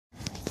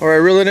Alright,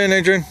 reel it in,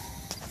 Adrian.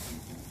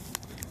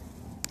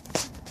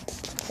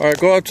 Alright,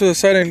 go up to the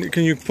side and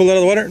can you pull it out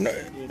of the water? No,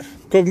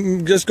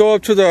 just go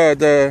up to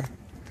the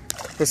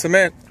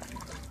cement.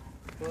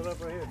 Pull it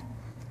up right here.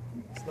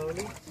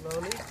 Slowly,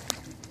 slowly.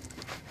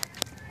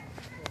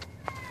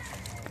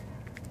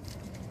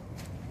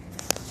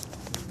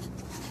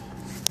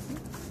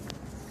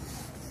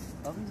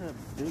 Dolphins have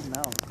big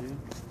mouths, dude.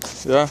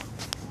 Yeah?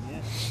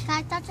 Can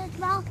I touch his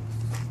mouth?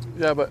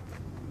 Yeah, but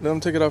let him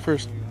take it out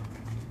first.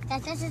 Can I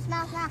touch his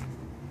mouth now?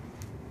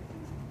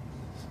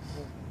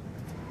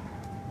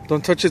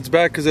 Don't touch its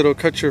back because it'll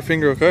cut your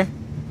finger, okay?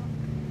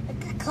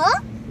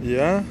 Cut?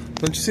 Yeah.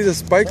 Don't you see the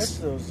spikes?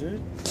 Touch those, dude.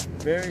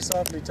 Very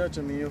softly touch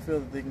them and you'll feel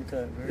that they can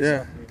cut. Very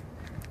softly.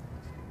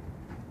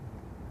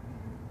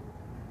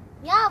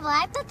 Yeah, but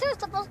I thought you were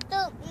supposed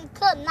to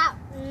cut, not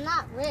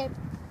rip.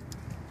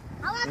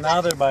 Now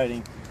they're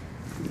biting.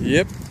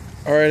 Yep.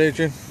 Alright,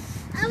 Adrian.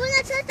 I want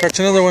to touch Catch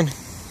another one. You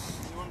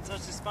want to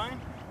touch the spine?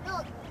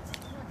 No.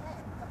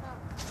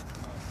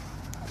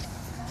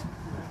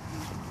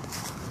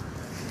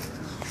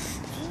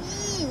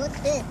 What's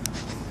this?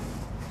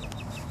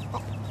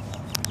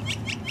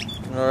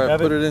 Alright,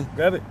 put it in.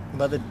 Grab it.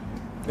 Grab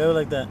it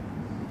like that.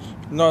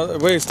 No,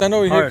 wait, stand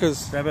over here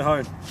because grab it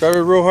hard. grab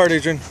it real hard,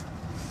 Adrian.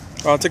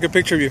 I'll take a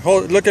picture of you.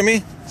 Hold, look at me.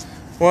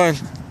 1,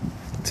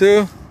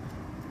 2,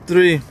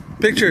 3.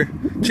 Picture.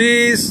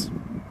 Cheese.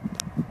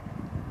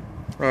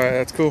 Alright,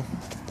 that's cool.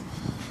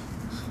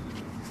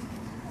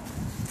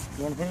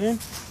 You want to put it in?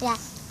 Yeah.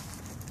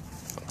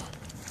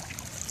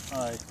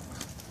 Alright.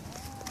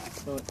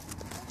 Throw it.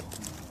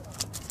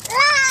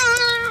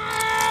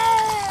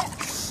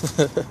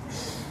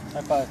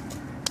 High five.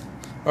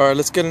 Alright,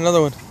 let's get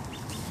another one.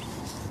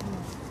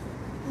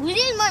 We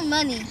need more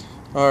money.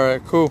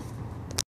 Alright, cool.